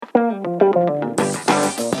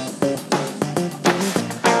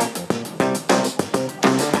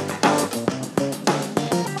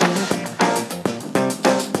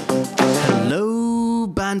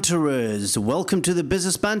Banterers, welcome to the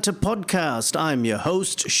Business Banter Podcast. I'm your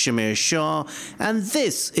host, Shamir Shah, and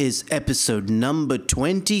this is episode number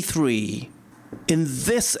 23. In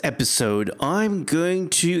this episode, I'm going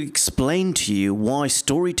to explain to you why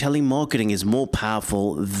storytelling marketing is more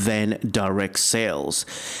powerful than direct sales.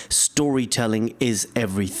 Storytelling is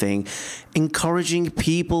everything. Encouraging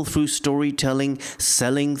people through storytelling,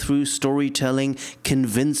 selling through storytelling,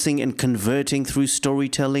 convincing and converting through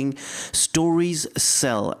storytelling. Stories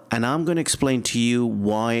sell, and I'm going to explain to you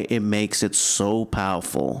why it makes it so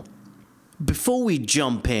powerful. Before we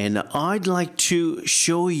jump in, I'd like to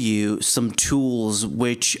show you some tools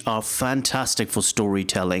which are fantastic for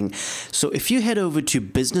storytelling. So if you head over to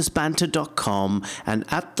businessbanter.com and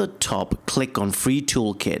at the top, click on Free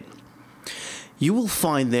Toolkit. You will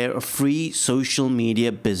find there a free social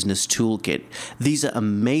media business toolkit. These are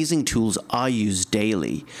amazing tools I use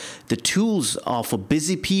daily. The tools are for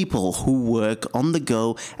busy people who work on the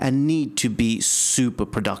go and need to be super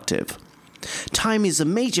productive. Time is a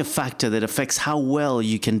major factor that affects how well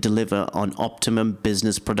you can deliver on optimum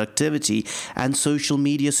business productivity and social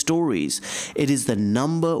media stories. It is the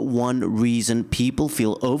number one reason people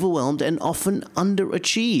feel overwhelmed and often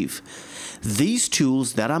underachieve. These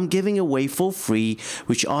tools that I'm giving away for free,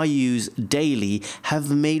 which I use daily, have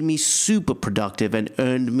made me super productive and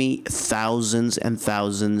earned me thousands and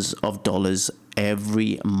thousands of dollars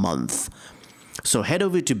every month. So head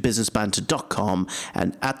over to businessbanter.com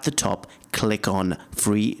and at the top, click on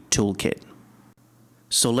Free Toolkit.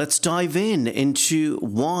 So let's dive into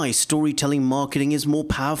why storytelling marketing is more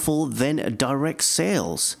powerful than direct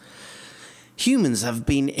sales. Humans have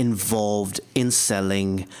been involved in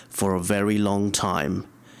selling for a very long time.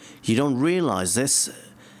 You don't realize this,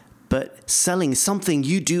 but selling is something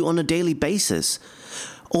you do on a daily basis.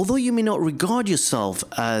 Although you may not regard yourself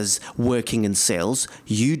as working in sales,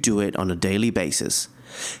 you do it on a daily basis.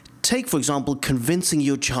 Take, for example, convincing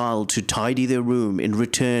your child to tidy their room in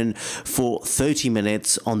return for 30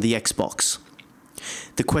 minutes on the Xbox.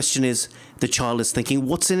 The question is, the child is thinking,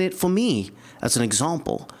 what's in it for me? As an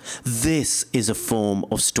example, this is a form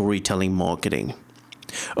of storytelling marketing.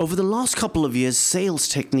 Over the last couple of years, sales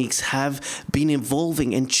techniques have been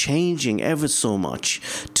evolving and changing ever so much.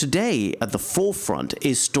 Today, at the forefront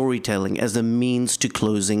is storytelling as a means to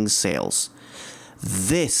closing sales.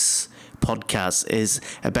 This podcast is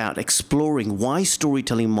about exploring why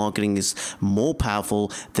storytelling marketing is more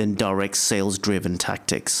powerful than direct sales-driven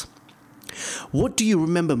tactics. What do you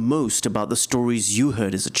remember most about the stories you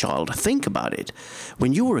heard as a child? Think about it.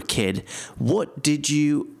 When you were a kid, what did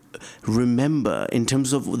you remember in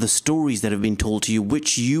terms of the stories that have been told to you,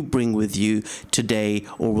 which you bring with you today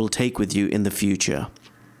or will take with you in the future?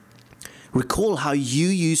 Recall how you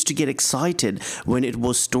used to get excited when it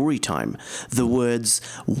was story time. The words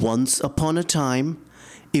 "once upon a time"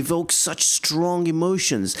 evoke such strong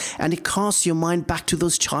emotions, and it casts your mind back to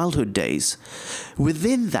those childhood days.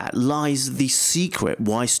 Within that lies the secret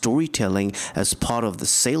why storytelling as part of the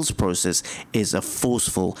sales process is a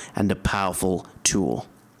forceful and a powerful tool.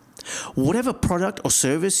 Whatever product or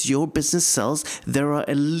service your business sells, there are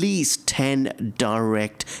at least 10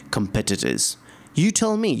 direct competitors. You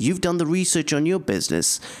tell me, you've done the research on your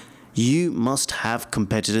business. You must have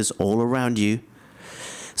competitors all around you.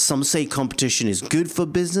 Some say competition is good for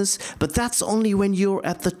business, but that's only when you're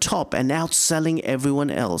at the top and outselling everyone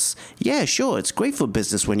else. Yeah, sure, it's great for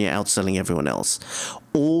business when you're outselling everyone else.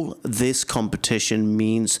 All this competition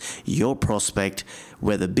means your prospect,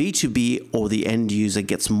 whether B2B or the end user,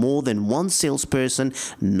 gets more than one salesperson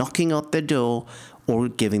knocking at their door or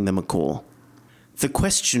giving them a call. The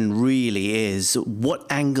question really is, what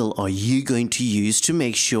angle are you going to use to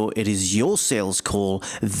make sure it is your sales call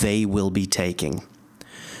they will be taking?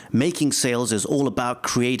 Making sales is all about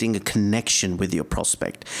creating a connection with your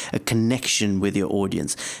prospect, a connection with your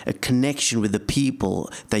audience, a connection with the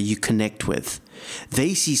people that you connect with.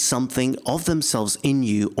 They see something of themselves in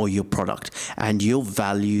you or your product, and your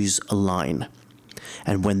values align.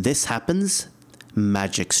 And when this happens,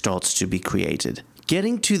 magic starts to be created.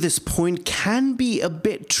 Getting to this point can be a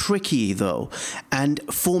bit tricky though, and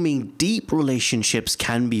forming deep relationships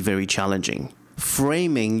can be very challenging.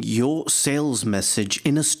 Framing your sales message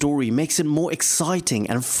in a story makes it more exciting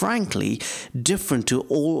and frankly different to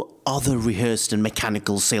all other rehearsed and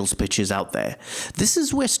mechanical sales pitches out there. This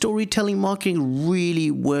is where storytelling marketing really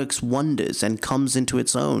works wonders and comes into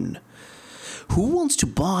its own. Who wants to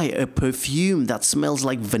buy a perfume that smells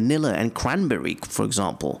like vanilla and cranberry, for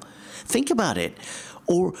example? Think about it.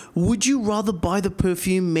 Or would you rather buy the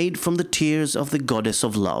perfume made from the tears of the goddess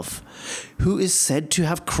of love, who is said to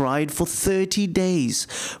have cried for 30 days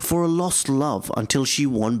for a lost love until she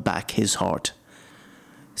won back his heart?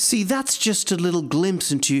 See, that's just a little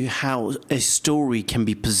glimpse into how a story can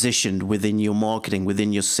be positioned within your marketing,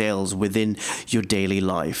 within your sales, within your daily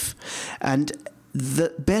life. And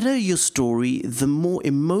the better your story, the more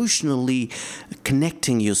emotionally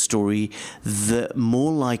connecting your story, the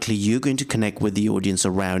more likely you're going to connect with the audience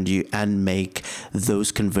around you and make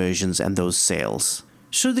those conversions and those sales.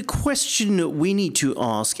 So the question we need to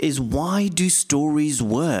ask is, why do stories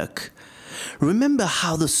work? Remember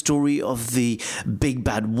how the story of the big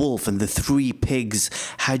bad wolf and the three pigs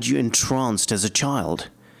had you entranced as a child?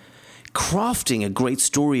 Crafting a great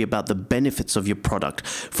story about the benefits of your product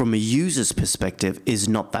from a user's perspective is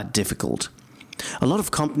not that difficult. A lot of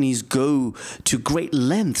companies go to great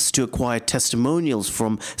lengths to acquire testimonials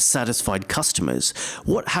from satisfied customers.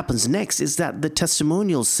 What happens next is that the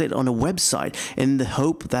testimonials sit on a website in the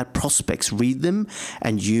hope that prospects read them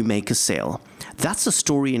and you make a sale. That's a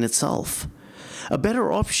story in itself. A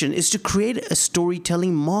better option is to create a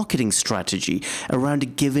storytelling marketing strategy around a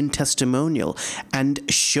given testimonial and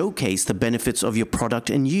showcase the benefits of your product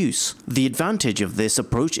and use. The advantage of this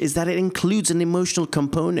approach is that it includes an emotional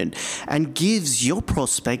component and gives your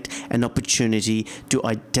prospect an opportunity to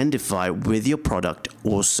identify with your product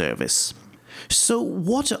or service. So,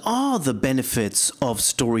 what are the benefits of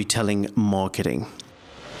storytelling marketing?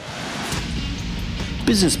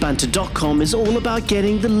 BusinessBanter.com is all about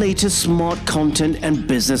getting the latest smart content and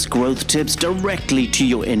business growth tips directly to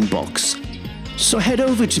your inbox. So head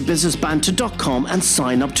over to BusinessBanter.com and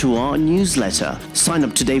sign up to our newsletter. Sign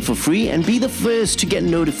up today for free and be the first to get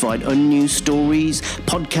notified on new stories,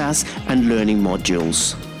 podcasts, and learning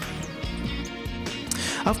modules.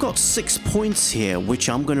 I've got 6 points here which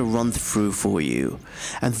I'm going to run through for you.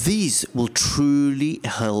 And these will truly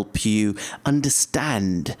help you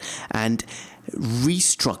understand and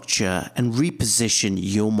restructure and reposition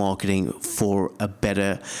your marketing for a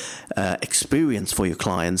better experience for your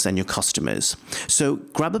clients and your customers. So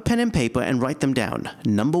grab a pen and paper and write them down.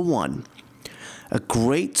 Number 1, a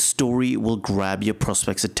great story will grab your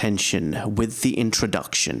prospect's attention with the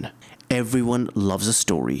introduction. Everyone loves a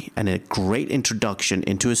story, and a great introduction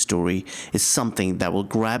into a story is something that will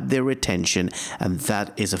grab their attention, and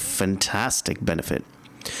that is a fantastic benefit.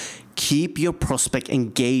 Keep your prospect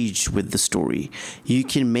engaged with the story. You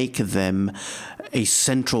can make them a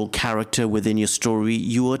central character within your story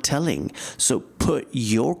you are telling. So put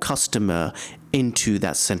your customer into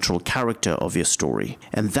that central character of your story.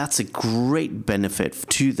 And that's a great benefit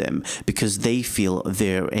to them because they feel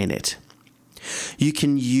they're in it. You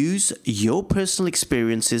can use your personal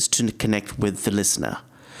experiences to connect with the listener.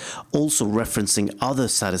 Also, referencing other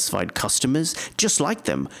satisfied customers just like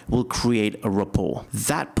them will create a rapport.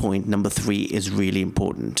 That point, number 3, is really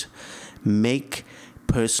important. Make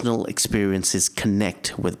personal experiences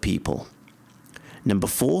connect with people. Number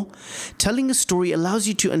 4, telling a story allows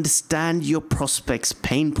you to understand your prospect's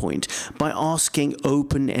pain point by asking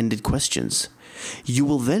open-ended questions. You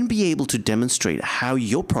will then be able to demonstrate how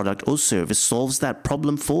your product or service solves that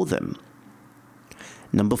problem for them.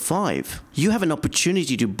 Number 5, you have an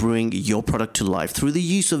opportunity to bring your product to life through the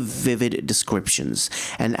use of vivid descriptions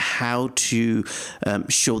and how to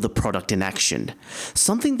show the product in action.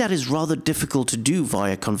 Something that is rather difficult to do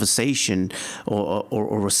via conversation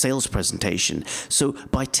or a sales presentation. So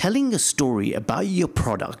by telling a story about your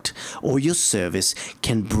product or your service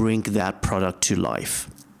can bring that product to life.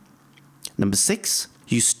 Number 6,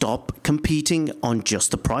 you stop competing on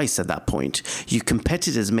just the price at that point. Your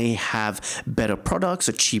competitors may have better products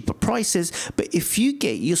or cheaper prices, but if you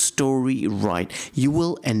get your story right, you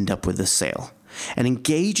will end up with a sale. An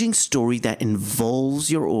engaging story that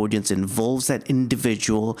involves your audience, involves that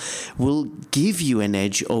individual, will give you an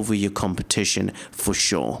edge over your competition for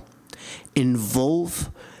sure.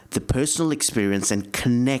 Involve the personal experience and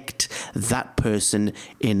connect that person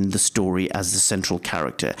in the story as the central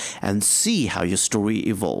character and see how your story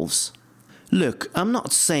evolves. Look, I'm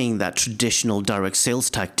not saying that traditional direct sales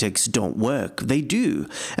tactics don't work. They do,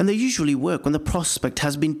 and they usually work when the prospect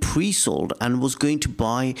has been pre-sold and was going to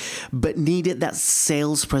buy but needed that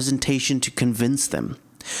sales presentation to convince them.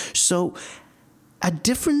 So, at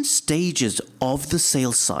different stages of the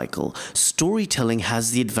sales cycle, storytelling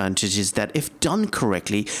has the advantages that if done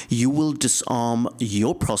correctly, you will disarm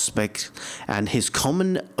your prospect and his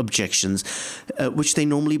common objections, which they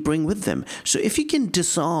normally bring with them. So if you can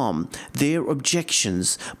disarm their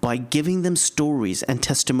objections by giving them stories and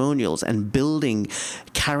testimonials and building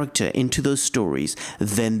character into those stories,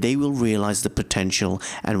 then they will realize the potential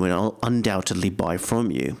and will undoubtedly buy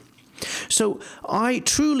from you. So I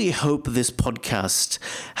truly hope this podcast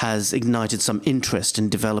has ignited some interest in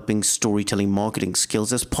developing storytelling marketing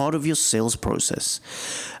skills as part of your sales process.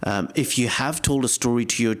 If you have told a story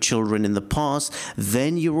to your children in the past,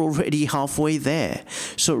 then you're already halfway there.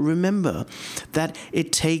 So remember that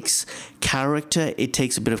it takes character, it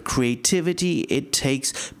takes a bit of creativity, it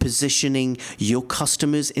takes positioning your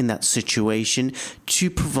customers in that situation to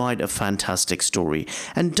provide a fantastic story.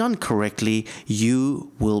 And done correctly,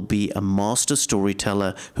 you will be a master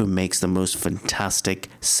storyteller who makes the most fantastic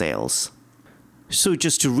sales. So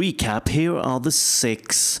just to recap, here are the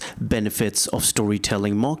 6 benefits of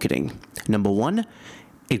storytelling marketing. Number 1,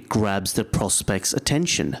 it grabs the prospect's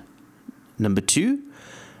attention. Number 2,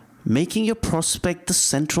 making your prospect the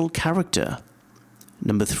central character.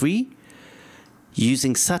 Number 3,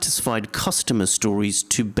 using satisfied customer stories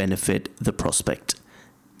to benefit the prospect.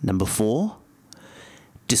 Number 4,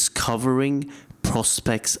 discovering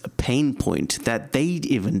prospects' pain point that they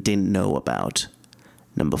even didn't know about.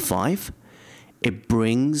 Number 5, it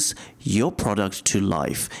brings your product to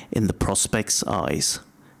life in the prospect's eyes.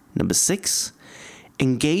 Number 6,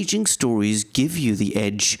 engaging stories give you the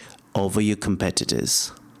edge over your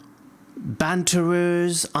competitors.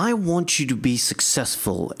 Banterers, I want you to be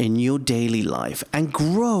successful in your daily life and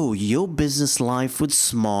grow your business life with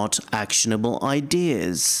smart, actionable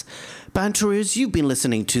ideas. Banterers, you've been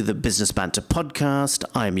listening to the Business Banter podcast.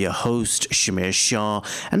 I'm your host, Shamir Shah,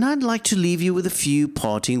 and I'd like to leave you with a few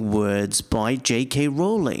parting words by J.K.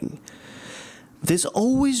 Rowling. There's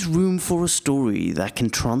always room for a story that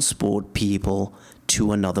can transport people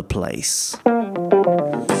to another place.